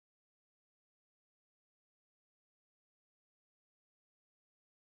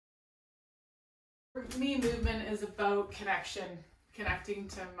For me, movement is about connection, connecting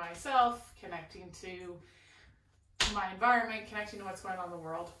to myself, connecting to my environment, connecting to what's going on in the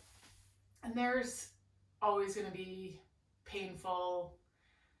world. And there's always going to be painful,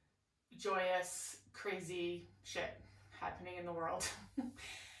 joyous, crazy shit happening in the world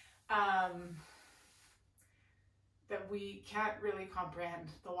that we can't really comprehend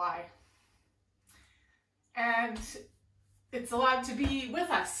the why. And it's allowed to be with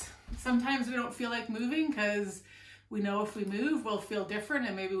us. Sometimes we don't feel like moving because we know if we move, we'll feel different,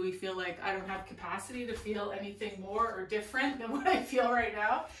 and maybe we feel like I don't have capacity to feel anything more or different than what I feel right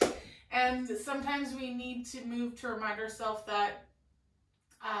now. And sometimes we need to move to remind ourselves that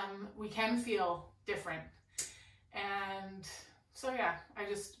we can feel different. And so yeah, I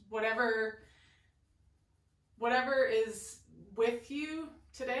just, whatever is with you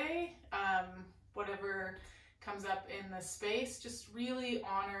today, whatever comes up in the space, just really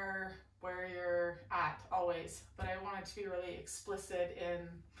honor where you're at always. But I wanted to be really explicit in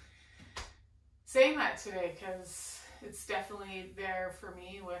saying that today because it's definitely there for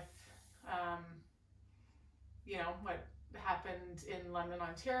me with you know, what happened in London,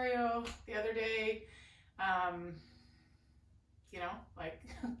 Ontario the other day. You know, like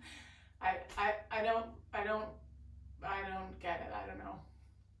I don't get it. I don't know.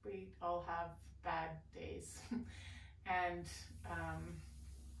 We all have bad days. And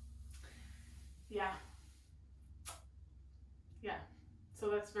yeah. So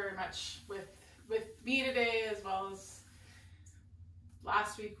that's very much with me today, as well as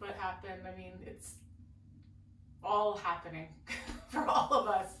last week what happened. I mean, it's all happening for all of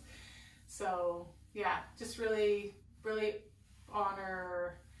us. So yeah, just really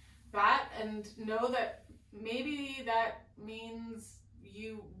honor that, and know that maybe that means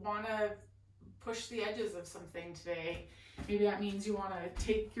you want to push the edges of something today. Maybe that means you want to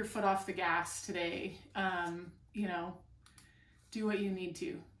take your foot off the gas today. You know, do what you need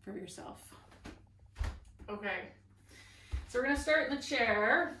to for yourself. Okay, so we're going to start in the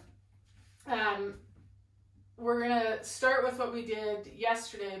chair. We're going to start with what we did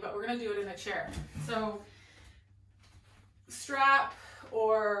yesterday, but we're going to do it in a chair. So strap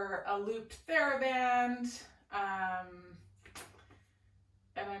or a looped TheraBand,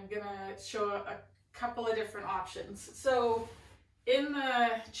 and I'm going to show a couple of different options. So in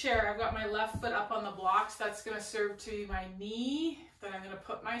the chair, I've got my left foot up on the blocks. That's going to serve to be my knee. Then I'm going to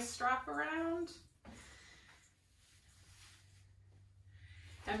put my strap around.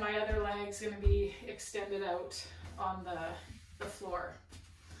 And my other leg's going to be extended out on the floor.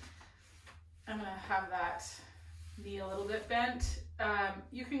 I'm going to have that knee a little bit bent.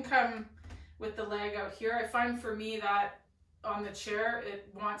 You can come with the leg out here. I find for me that on the chair, it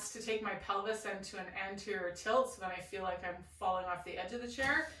wants to take my pelvis into an anterior tilt, so then I feel like I'm falling off the edge of the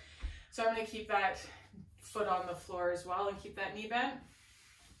chair. So I'm going to keep that foot on the floor as well and keep that knee bent.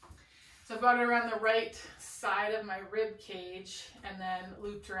 So I've got it around the right side of my rib cage and then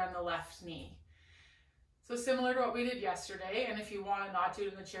looped around the left knee. So similar to what we did yesterday, and if you want to not do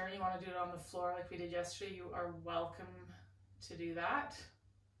it in the chair and you want to do it on the floor like we did yesterday, you are welcome to do that.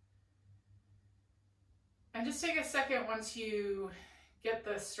 And just take a second once you get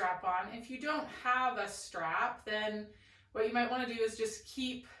the strap on. If you don't have a strap, then what you might want to do is just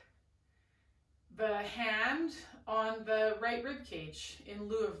keep the hand on the right rib cage in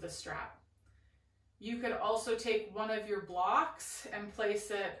lieu of the strap. You could also take one of your blocks and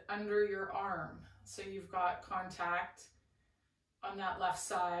place it under your arm. So you've got contact on that left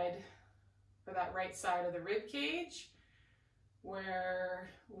side or that right side of the rib cage where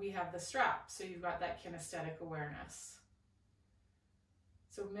we have the strap. So you've got that kinesthetic awareness.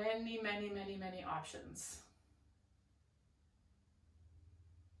 So many options.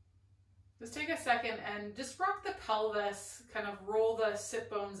 Just take a second and just rock the pelvis, kind of roll the sit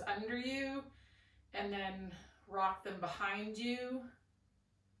bones under you and then rock them behind you.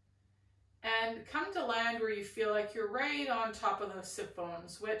 And come to land where you feel like you're right on top of those sit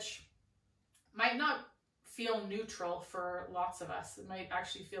bones, which might not feel neutral for lots of us. It might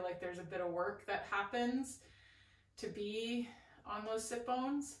actually feel like there's a bit of work that happens to be on those sit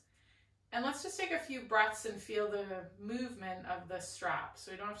bones. And let's just take a few breaths and feel the movement of the strap.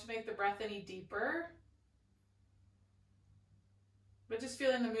 So you don't have to make the breath any deeper, but just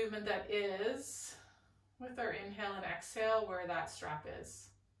feeling the movement that is with our inhale and exhale where that strap is.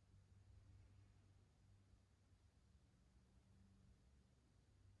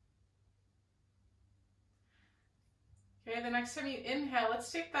 Okay, the next time you inhale,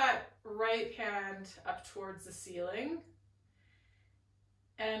 let's take that right hand up towards the ceiling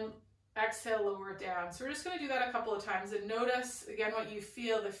and Exhale, lower it down. So we're just going to do that a couple of times and notice again what you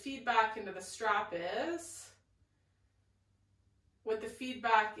feel the feedback into the strap is, what the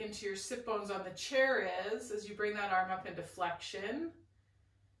feedback into your sit bones on the chair is as you bring that arm up into flexion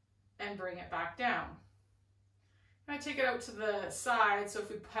and bring it back down. And I take it out to the side, so if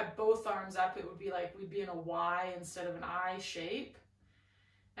we had both arms up, it would be like we'd be in a Y instead of an I shape.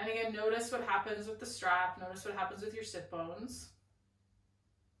 And again, notice what happens with the strap, notice what happens with your sit bones.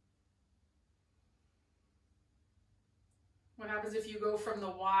 What happens if you go from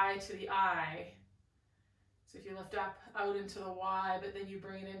the Y to the I? So if you lift up out into the Y, but then you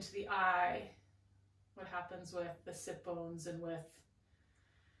bring it into the I, what happens with the sit bones and with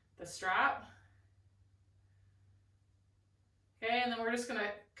the strap? Okay, and then we're just going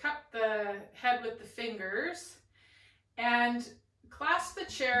to cup the head with the fingers and clasp the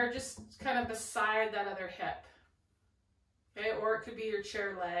chair just kind of beside that other hip. Okay, or it could be your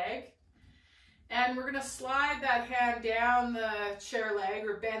chair leg. And we're going to slide that hand down the chair leg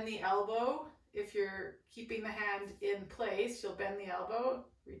or bend the elbow. If you're keeping the hand in place, you'll bend the elbow,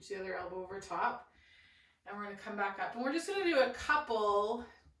 reach the other elbow over top. And we're going to come back up. And we're just going to do a couple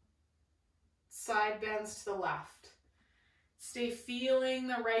side bends to the left. Stay feeling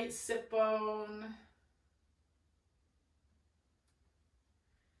the right sit bone.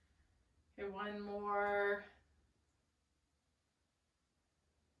 Okay, one more.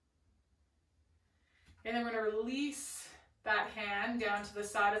 And then we're going to release that hand down to the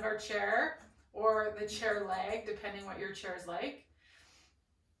side of our chair or the chair leg, depending what your chair is like.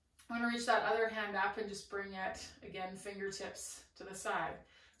 I'm going to reach that other hand up and just bring it, again, fingertips to the side.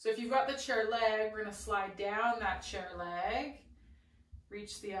 So if you've got the chair leg, we're going to slide down that chair leg,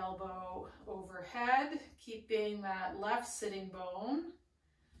 reach the elbow overhead, keeping that left sitting bone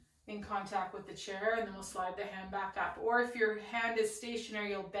in contact with the chair, and then we'll slide the hand back up. Or if your hand is stationary,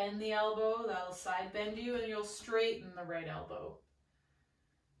 you'll bend the elbow, that'll side bend you, and you'll straighten the right elbow.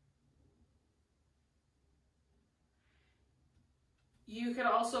 You could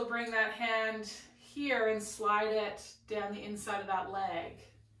also bring that hand here and slide it down the inside of that leg,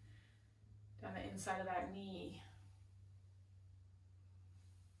 down the inside of that knee.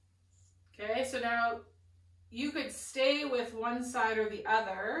 Okay, so now you could stay with one side or the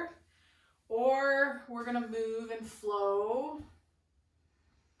other, or we're going to move and flow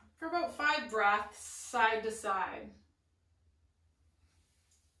for about 5 breaths side to side.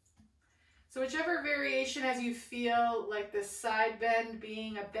 So whichever variation as you feel, like the side bend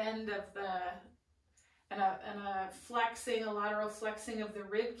being a bend of the, and a flexing, a lateral flexing of the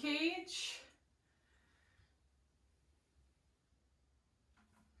rib cage.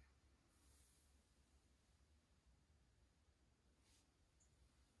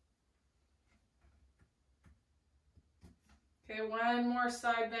 Okay, one more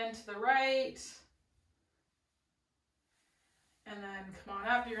side bend to the right. And then come on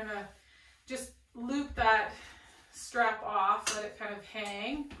up. You're going to just loop that strap off, let it kind of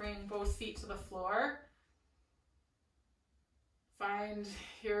hang. Bring both feet to the floor. Find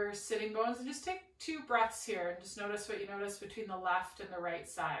your sitting bones and just take 2 breaths here and just notice what you notice between the left and the right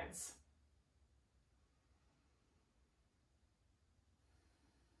sides.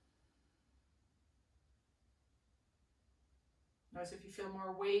 Notice if you feel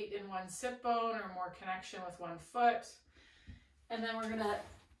more weight in one sit bone or more connection with one foot. And then we're going to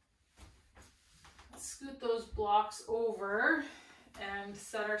scoot those blocks over and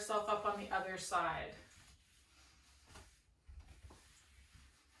set ourselves up on the other side.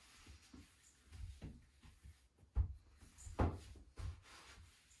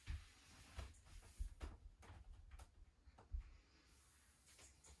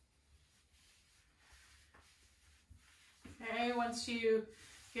 Okay, once you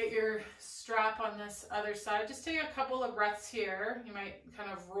get your strap on this other side, just take a couple of breaths here. You might kind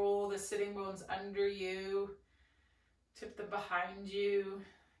of roll the sitting bones under you, tip them behind you.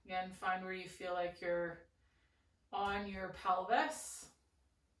 Again, find where you feel like you're on your pelvis.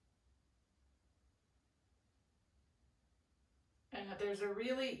 And that there's a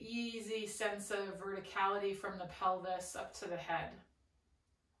really easy sense of verticality from the pelvis up to the head.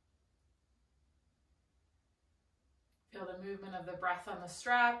 Feel the movement of the breath on the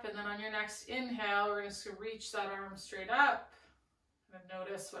strap, and then on your next inhale, we're just going to reach that arm straight up. And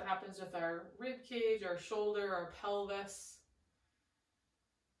notice what happens with our rib cage, our shoulder, our pelvis.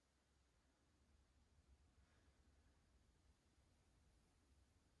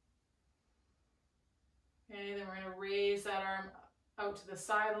 Okay, then we're going to raise that arm out to the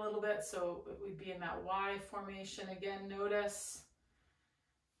side a little bit, so it would be in that Y formation. Again, notice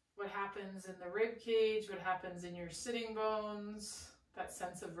what happens in the rib cage, what happens in your sitting bones. that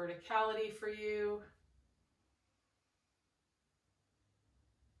sense of verticality for you.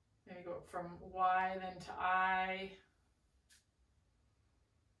 Maybe go from Y then to I.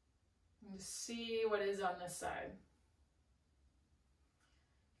 And just see what is on this side.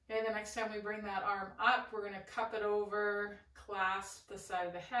 Okay, the next time we bring that arm up, we're going to cup it over, clasp the side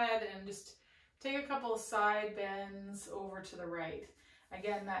of the head, and just take a couple of side bends over to the right.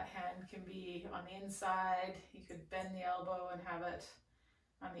 Again, that hand can be on the inside. You could bend the elbow and have it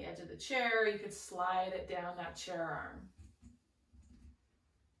on the edge of the chair. You could slide it down that chair arm.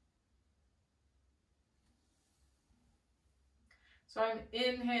 So I'm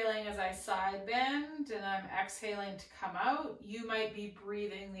inhaling as I side bend and I'm exhaling to come out. You might be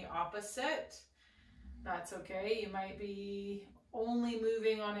breathing the opposite. That's okay. You might be only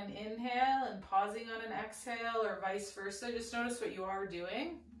moving on an inhale and pausing on an exhale, or vice versa. Just notice what you are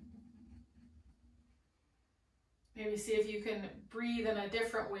doing. Maybe see if you can breathe in a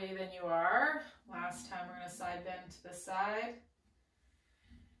different way than you are. Last time we're going to side bend to the side.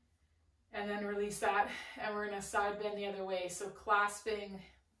 And then release that, and we're going to side bend the other way. So clasping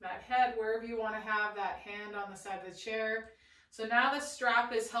that head wherever you want to have that hand on the side of the chair. So now the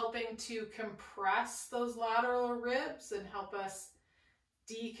strap is helping to compress those lateral ribs and help us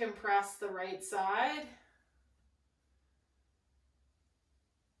decompress the right side.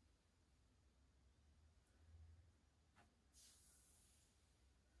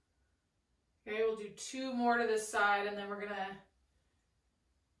 Okay, we'll do 2 more to this side, and then we're going to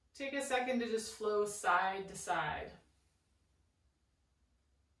take a second to just flow side to side.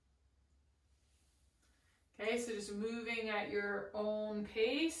 Okay, so just moving at your own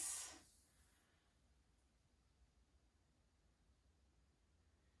pace.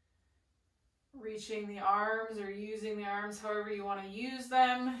 Reaching the arms or using the arms however you want to use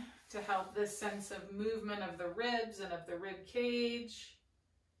them to help this sense of movement of the ribs and of the rib cage.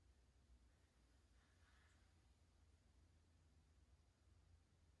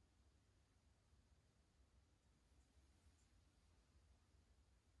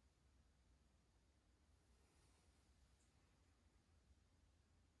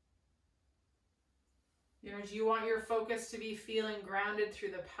 You know, do you want your focus to be feeling grounded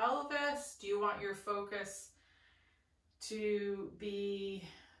through the pelvis? Do you want your focus to be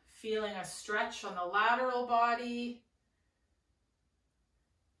feeling a stretch on the lateral body?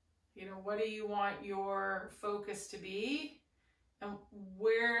 You know, what do you want your focus to be? And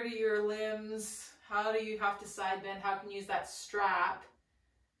where do your limbs, how do you have to side bend? How can you use that strap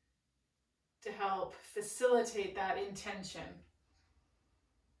to help facilitate that intention?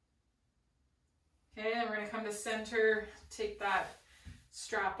 Okay, then we're going to come to center, take that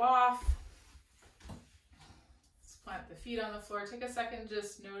strap off. Let's plant the feet on the floor. Take a second,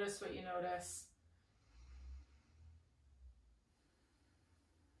 just notice what you notice.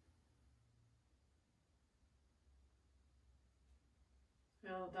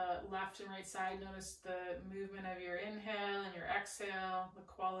 Feel the left and right side. Notice the movement of your inhale and your exhale, the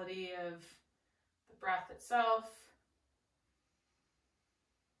quality of the breath itself.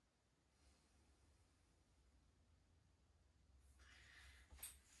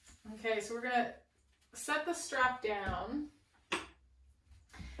 Okay, so we're going to set the strap down,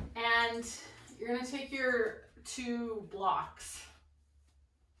 and you're going to take your 2 blocks.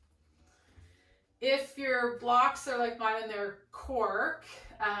 If your blocks are like mine and they're cork,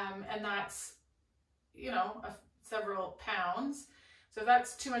 and that's, you know, several pounds, so if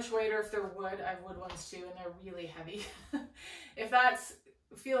that's too much weight, or if they're wood, I have wood ones too, and they're really heavy. If that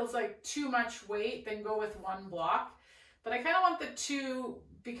feels like too much weight, then go with 1 block. But I kind of want the 2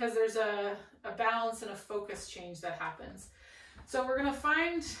 because there's a balance and a focus change that happens. So we're going to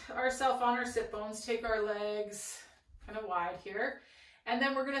find ourselves on our sit bones, take our legs kind of wide here, and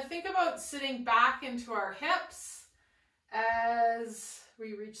then we're going to think about sitting back into our hips as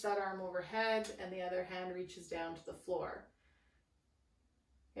we reach that arm overhead and the other hand reaches down to the floor.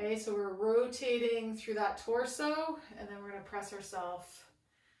 Okay, so we're rotating through that torso, and then we're going to press ourselves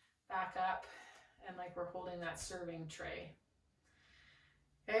back up and like we're holding that serving tray.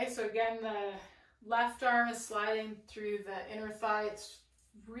 Okay, so again, the left arm is sliding through the inner thigh. It's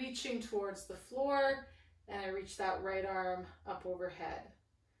reaching towards the floor, and I reach that right arm up overhead.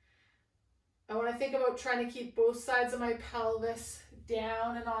 I want to think about trying to keep both sides of my pelvis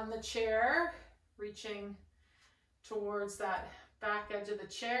down and on the chair, reaching towards that back edge of the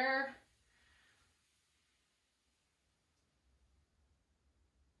chair.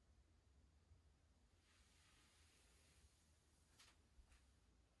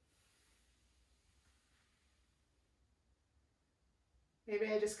 Maybe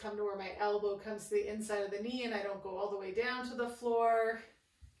I just come to where my elbow comes to the inside of the knee and I don't go all the way down to the floor.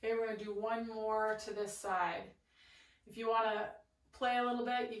 Okay, we're going to do one more to this side. If you want to play a little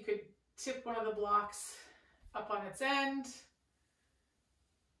bit, you could tip one of the blocks up on its end.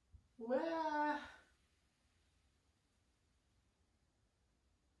 Well,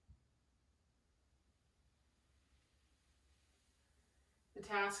 the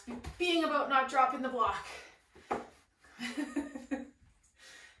task being about not dropping the block.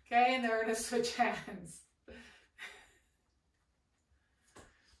 Okay, and then we're going to switch hands.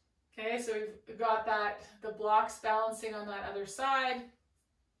 Okay, so we've got that, the blocks balancing on that other side,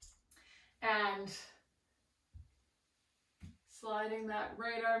 and sliding that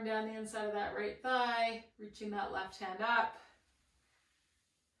right arm down the inside of that right thigh, reaching that left hand up,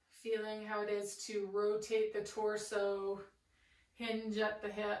 feeling how it is to rotate the torso, hinge at the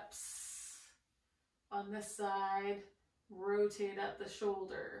hips on this side, rotate at the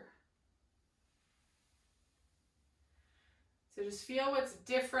shoulder. So just feel what's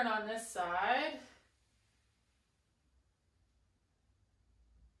different on this side.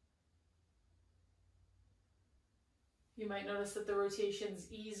 You might notice that the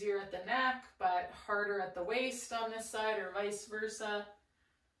rotation's easier at the neck, but harder at the waist on this side, or vice versa.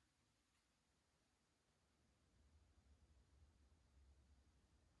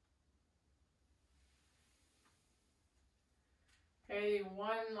 Okay,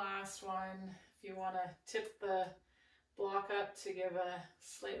 one last one. If you want to tip the block up to give a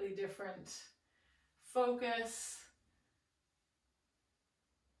slightly different focus.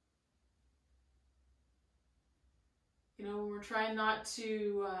 You know, when we're trying not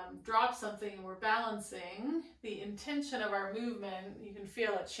to drop something and we're balancing, the intention of our movement, you can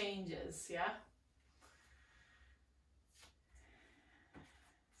feel it changes, yeah?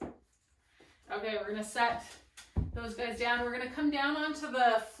 Okay, we're gonna set those guys down. We're gonna come down onto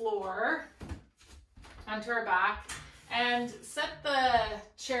the floor, onto our back, and set the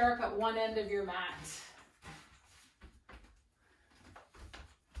chair up at one end of your mat.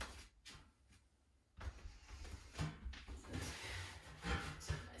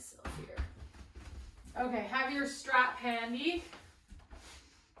 Set myself here. Okay, have your strap handy.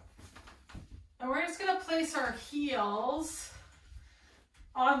 And we're just gonna place our heels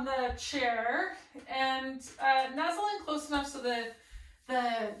on the chair and nuzzle in close enough so the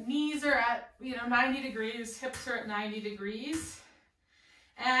knees are at 90 degrees, hips are at 90 degrees.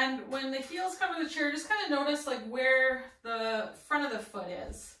 And when the heels come to the chair, just kind of notice like where the front of the foot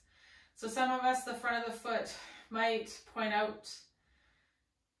is. So some of us, the front of the foot might point out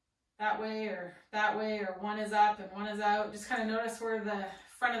that way, or one is up and one is out. Just kind of notice where the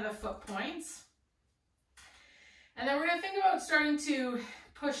front of the foot points. And then we're going to think about starting to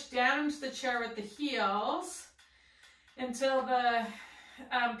push down into the chair with the heels until the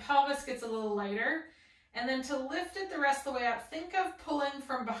pelvis gets a little lighter. And then to lift it the rest of the way up, think of pulling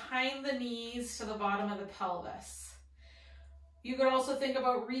from behind the knees to the bottom of the pelvis. You could also think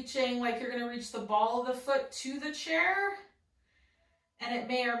about reaching like you're going to reach the ball of the foot to the chair. And it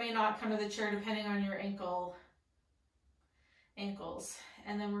may or may not come to the chair depending on your ankles.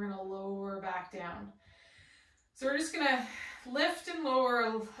 And then we're going to lower back down. So we're just going to lift and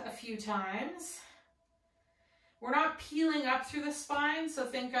lower a few times. We're not peeling up through the spine, so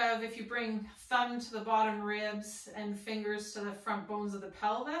think of if you bring thumb to the bottom ribs and fingers to the front bones of the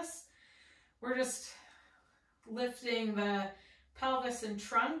pelvis. We're just lifting the pelvis and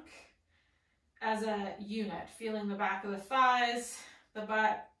trunk as a unit, feeling the back of the thighs, the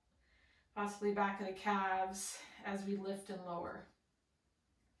butt, possibly back of the calves as we lift and lower.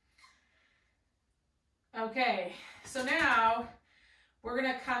 Okay, so now we're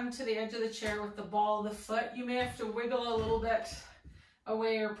going to come to the edge of the chair with the ball of the foot. You may have to wiggle a little bit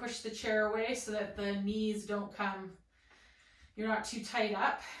away or push the chair away so that the knees don't come, you're not too tight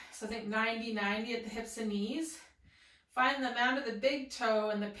up. So think 90-90 at the hips and knees. Find the mound of the big toe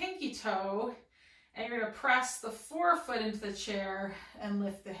and the pinky toe, and you're going to press the forefoot into the chair and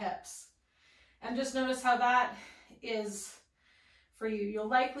lift the hips. And just notice how that is for you. You'll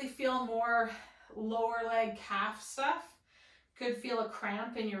likely feel more lower leg calf stuff. Could feel a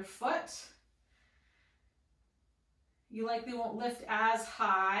cramp in your foot. You likely won't lift as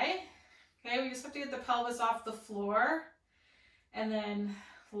high. Okay, we just have to get the pelvis off the floor and then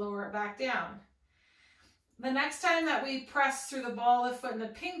lower it back down. The next time that we press through the ball of the foot and the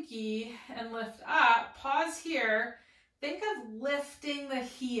pinky and lift up, pause here. Think of lifting the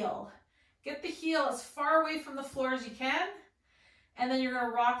heel. Get the heel as far away from the floor as you can, and then you're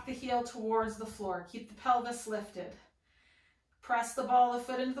going to rock the heel towards the floor. Keep the pelvis lifted. Press the ball of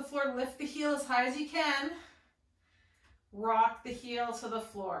the foot into the floor, lift the heel as high as you can, rock the heel to the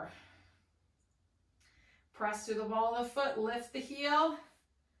floor. Press through the ball of the foot, lift the heel,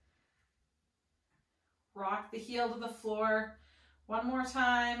 rock the heel to the floor. One more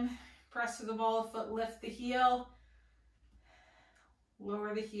time, press through the ball of the foot, lift the heel,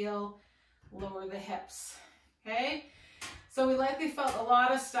 lower the heel, lower the hips, okay? So we likely felt a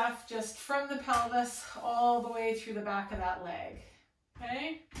lot of stuff just from the pelvis all the way through the back of that leg,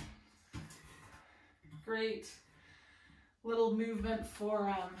 okay? Great little movement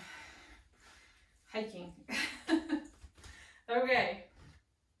for hiking. Okay,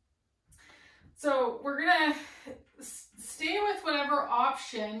 so we're gonna stay with whatever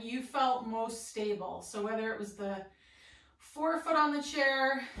option you felt most stable. So whether it was the forefoot on the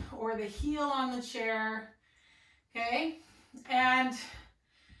chair or the heel on the chair, okay? And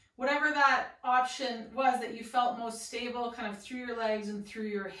whatever that option was that you felt most stable, kind of through your legs and through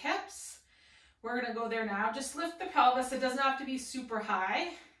your hips, we're gonna go there now. Just lift the pelvis. It doesn't have to be super high.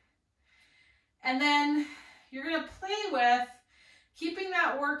 And then you're gonna play with keeping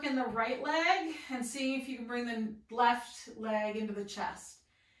that work in the right leg and seeing if you can bring the left leg into the chest.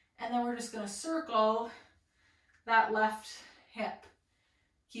 And then we're just gonna circle that left hip,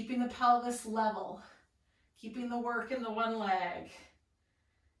 keeping the pelvis level, keeping the work in the one leg.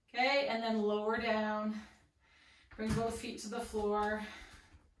 Okay, and then lower down, bring both feet to the floor,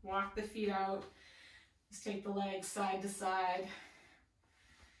 walk the feet out, just take the legs side to side,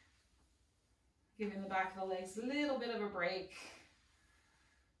 giving the back of the legs a little bit of a break.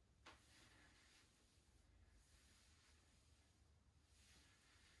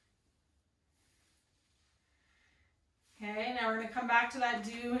 Okay, now we're going to come back to that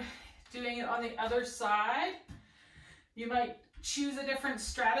doing it on the other side. You might choose a different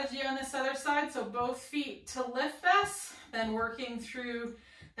strategy on this other side. So both feet to lift us, then working through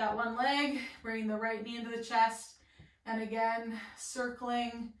that one leg, bringing the right knee into the chest, and again,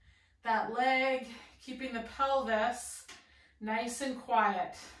 circling that leg, keeping the pelvis nice and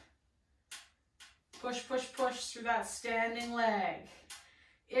quiet. Push, push, push through that standing leg.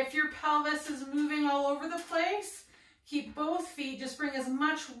 If your pelvis is moving all over the place, keep both feet, just bring as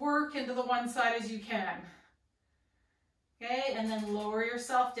much work into the one side as you can. Okay, and then lower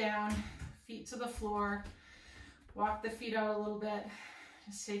yourself down, feet to the floor, walk the feet out a little bit,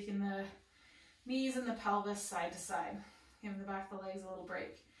 just taking the knees and the pelvis side to side, giving the back of the legs a little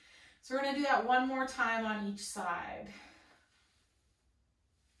break. So we're gonna do that one more time on each side.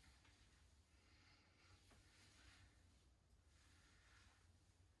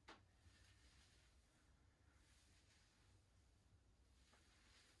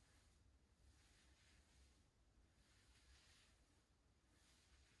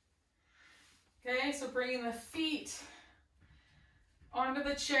 Okay, so bringing the feet onto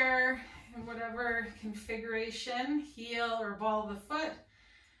the chair in whatever configuration, heel or ball of the foot,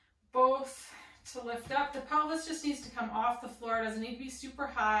 both to lift up. The pelvis just needs to come off the floor. It doesn't need to be super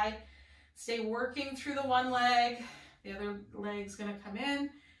high. Stay working through the one leg. The other leg's gonna come in,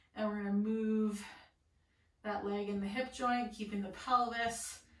 and we're gonna move that leg in the hip joint, keeping the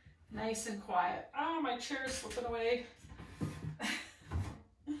pelvis nice and quiet. Oh, my chair is slipping away.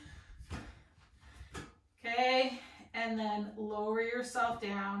 Okay, and then lower yourself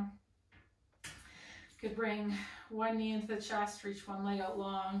down. You could bring one knee into the chest, reach one leg out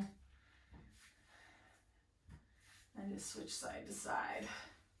long, and just switch side to side.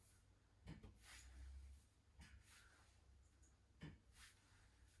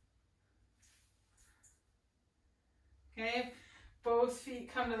 Okay, both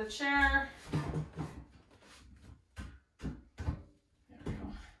feet come to the chair.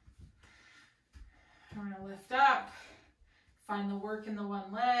 We're going to lift up, find the work in the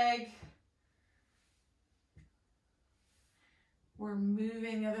one leg. We're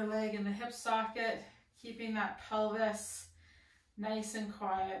moving the other leg in the hip socket, keeping that pelvis nice and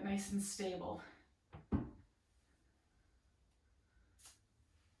quiet, nice and stable.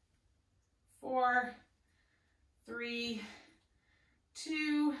 4, 3,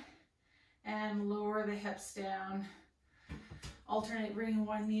 2, and lower the hips down. Alternate bringing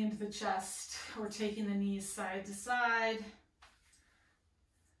one knee into the chest or taking the knees side to side.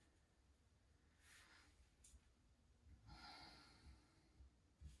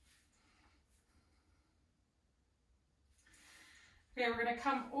 Okay, we're going to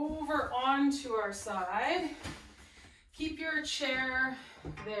come over onto our side. Keep your chair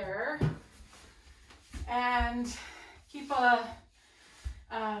there and keep a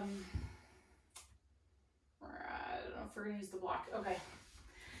we're going to use the block. Okay.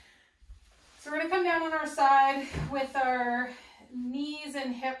 So we're going to come down on our side with our knees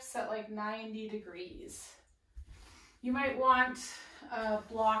and hips at like 90 degrees. You might want a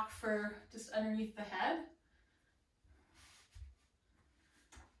block for just underneath the head.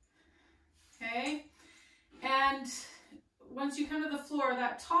 Okay, and once you come to the floor,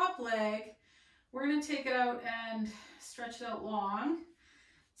 that top leg, we're going to take it out and stretch it out long.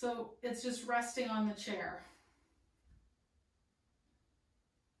 So it's just resting on the chair.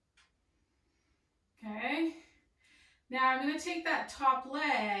 Okay, now I'm going to take that top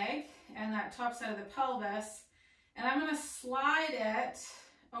leg and that top side of the pelvis, and I'm going to slide it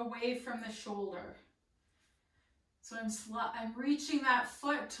away from the shoulder. So I'm reaching that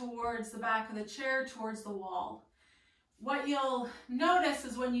foot towards the back of the chair, towards the wall. What you'll notice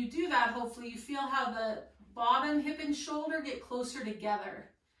is when you do that, hopefully you feel how the bottom hip and shoulder get closer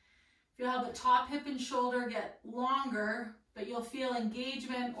together. Feel how the top hip and shoulder get longer, but you'll feel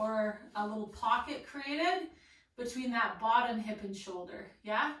engagement or a little pocket created between that bottom hip and shoulder,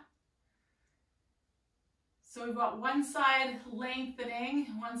 yeah? So we've got one side lengthening,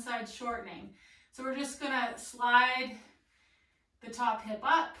 one side shortening. So we're just gonna slide the top hip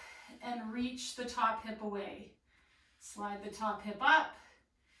up and reach the top hip away. Slide the top hip up,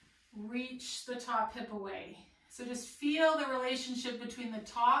 reach the top hip away. So just feel the relationship between the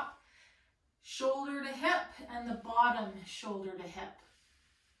top shoulder to hip and the bottom shoulder to hip.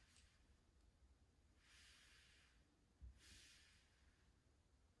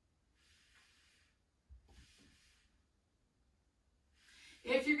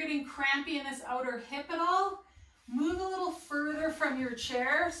 If you're getting crampy in this outer hip at all, move a little further from your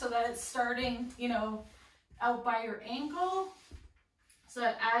chair so that it's starting, you know, out by your ankle, so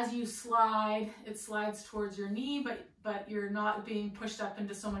that as you slide, it slides towards your knee, but you're not being pushed up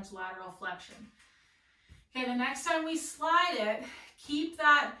into so much lateral flexion. Okay, the next time we slide it, keep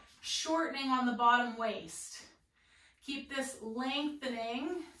that shortening on the bottom waist. Keep this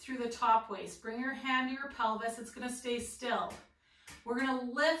lengthening through the top waist. Bring your hand to your pelvis. It's going to stay still. We're going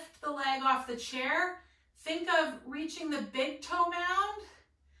to lift the leg off the chair. Think of reaching the big toe mound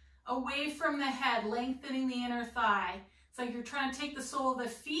away from the head, lengthening the inner thigh. It's like you're trying to take the sole of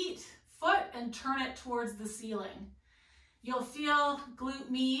the foot and turn it towards the ceiling. You'll feel glute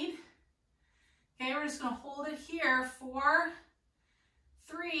med. Okay, we're just going to hold it here. 4,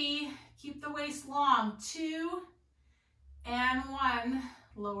 3, keep the waist long. 2, and 1,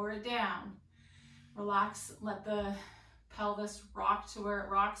 lower it down. Relax, let the pelvis rock to where it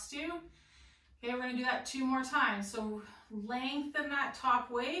rocks to. Okay, we're going to do that 2 more times. So lengthen that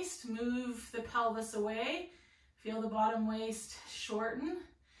top waist, move the pelvis away. Feel the bottom waist shorten.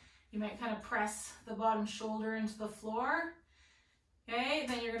 You might kind of press the bottom shoulder into the floor. Okay,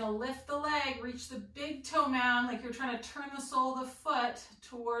 then you're going to lift the leg, reach the big toe mound like you're trying to turn the sole of the foot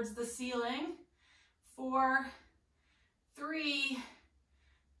towards the ceiling. 4, 3,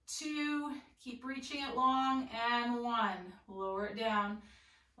 2, keep reaching it long, and 1. Lower it down,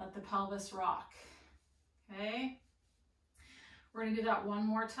 let the pelvis rock. Okay, we're going to do that 1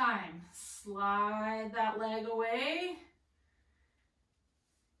 more time. Slide that leg away.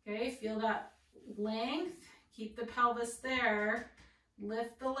 Okay, feel that length. Keep the pelvis there.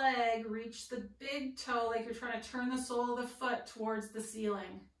 Lift the leg, reach the big toe like you're trying to turn the sole of the foot towards the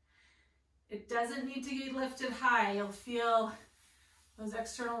ceiling. It doesn't need to be lifted high. You'll feel those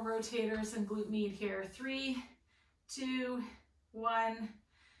external rotators and glute med here. 3, 2, 1,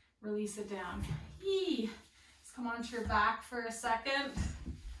 release it down. Yee. Let's come onto your back for a second.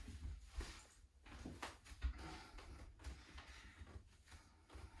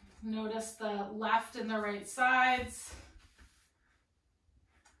 Notice the left and the right sides.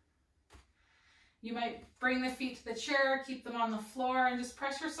 You might bring the feet to the chair, keep them on the floor, and just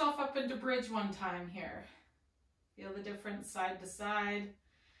press yourself up into bridge 1 time here. Feel the difference side to side.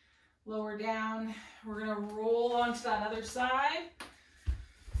 Lower down. We're going to roll onto that other side.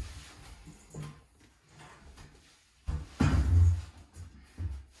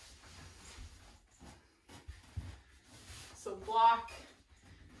 So block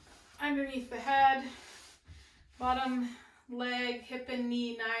underneath the head, bottom leg, hip and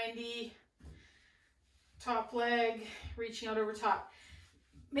knee 90, top leg reaching out over top.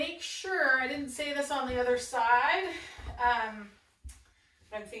 Make sure, I didn't say this on the other side, I'm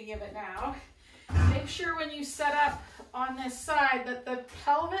thinking of it now. Make sure when you set up on this side that the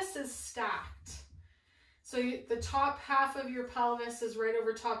pelvis is stacked. So the top half of your pelvis is right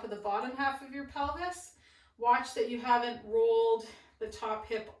over top of the bottom half of your pelvis. Watch that you haven't rolled the top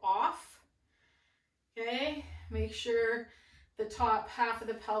hip off. Okay, make sure the top half of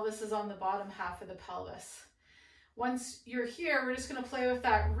the pelvis is on the bottom half of the pelvis. Once you're here, we're just going to play with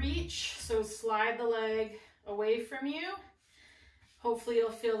that reach. So slide the leg away from you. Hopefully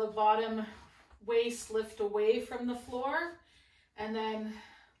you'll feel the bottom waist lift away from the floor, and then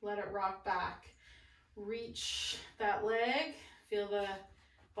let it rock back. Reach that leg, feel the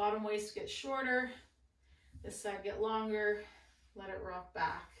bottom waist get shorter, this side get longer, let it rock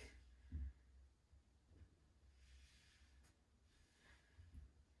back.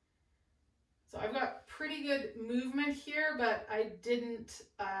 So I've got pretty good movement here, but I didn't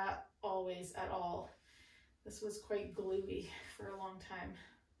always at all. This was quite gluey for a long time.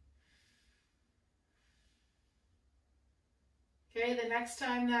 Okay, the next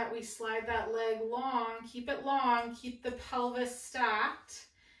time that we slide that leg long, keep it long, keep the pelvis stacked,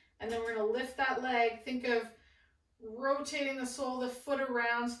 and then we're gonna lift that leg. Think of rotating the sole of the foot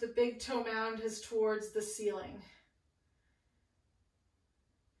around so the big toe mound is towards the ceiling.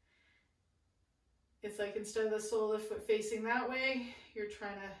 It's like instead of the sole of the foot facing that way, you're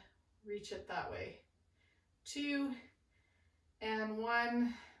trying to reach it that way. 2 and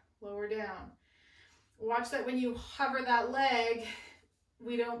 1, lower down. Watch that when you hover that leg,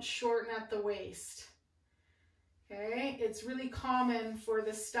 we don't shorten at the waist. Okay, it's really common for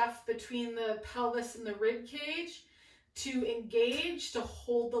the stuff between the pelvis and the rib cage to engage, to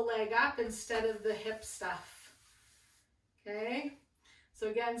hold the leg up instead of the hip stuff. Okay, so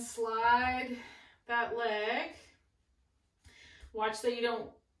again, slide that leg. Watch that you don't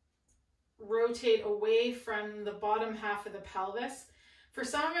rotate away from the bottom half of the pelvis. For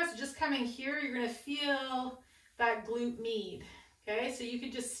some of us, just coming here, you're going to feel that glute med. Okay, so you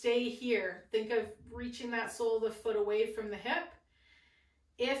could just stay here. Think of reaching that sole of the foot away from the hip.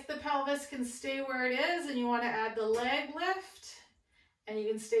 If the pelvis can stay where it is and you want to add the leg lift, and you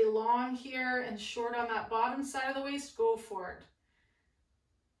can stay long here and short on that bottom side of the waist, go for it.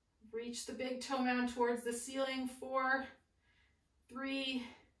 Reach the big toe mound towards the ceiling. 4, 3,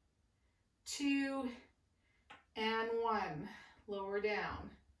 2, and 1. Lower down.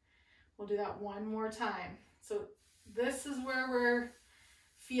 We'll do that one more time. So this is where we're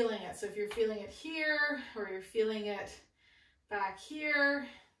feeling it. So if you're feeling it here or you're feeling it back here,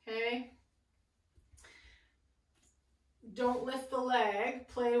 okay? Don't lift the leg.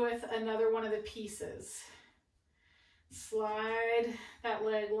 Play with another one of the pieces. Slide that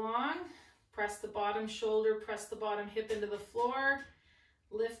leg long. Press the bottom shoulder, press the bottom hip into the floor.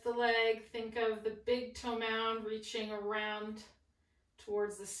 Lift the leg. Think of the big toe mound reaching around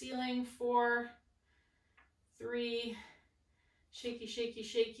towards the ceiling. 4, 3, shaky, shaky,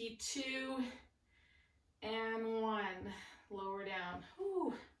 shaky. 2, and 1. Lower down.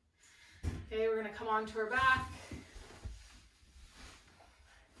 Whew. Okay, we're going to come onto our back.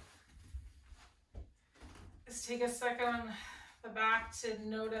 Just take a second on the back to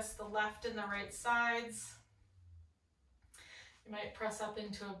notice the left and the right sides. You might press up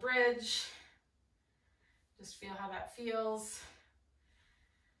into a bridge. Just feel how that feels.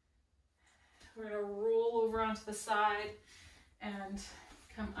 We're going to roll over onto the side and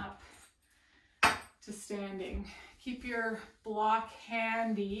come up to standing. Keep your block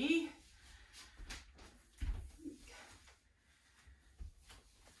handy.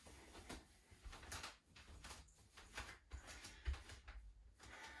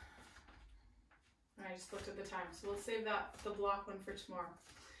 I just looked at the time, so we'll save the block one for tomorrow.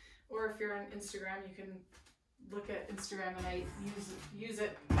 Or if you're on Instagram, you can look at Instagram, and I use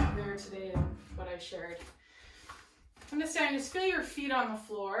it there today in what I shared. I'm going to stand, just feel your feet on the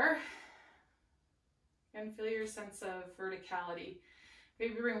floor and feel your sense of verticality.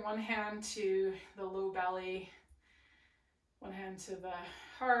 Maybe bring one hand to the low belly, one hand to the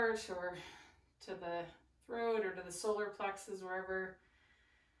heart or to the throat or to the solar plexus, wherever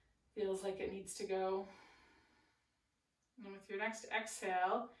feels like it needs to go. And with your next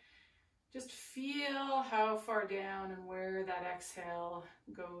exhale, just feel how far down and where that exhale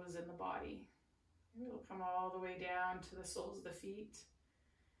goes in the body. It'll come all the way down to the soles of the feet,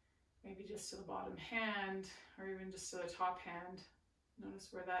 maybe just to the bottom hand, or even just to the top hand. Notice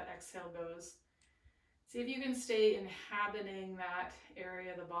where that exhale goes. See if you can stay inhabiting that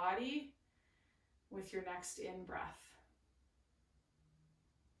area of the body with your next in-breath.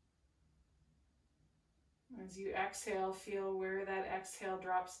 As you exhale, feel where that exhale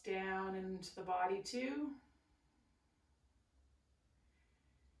drops down into the body too.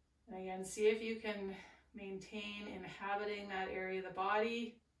 And again, see if you can maintain inhabiting that area of the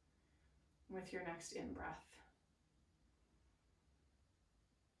body with your next in-breath.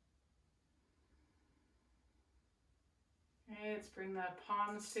 Okay, let's bring the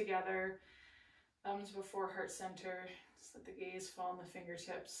palms together, thumbs before heart center. Just let the gaze fall on the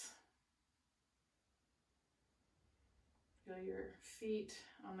fingertips. Feel your feet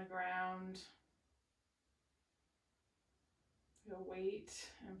on the ground. Feel weight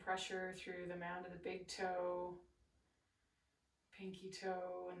and pressure through the mound of the big toe, pinky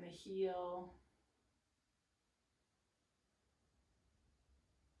toe, and the heel.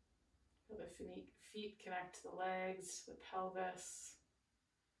 Feel the feet connect to the legs, the pelvis,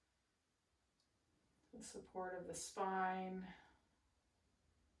 the support of the spine,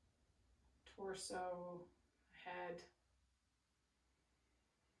 torso, head.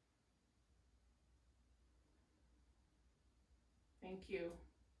 Thank you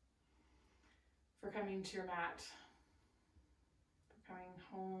for coming to your mat, for coming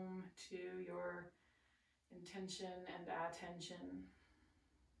home to your intention and attention.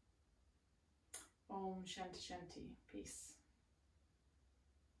 Om Shanti Shanti. Peace.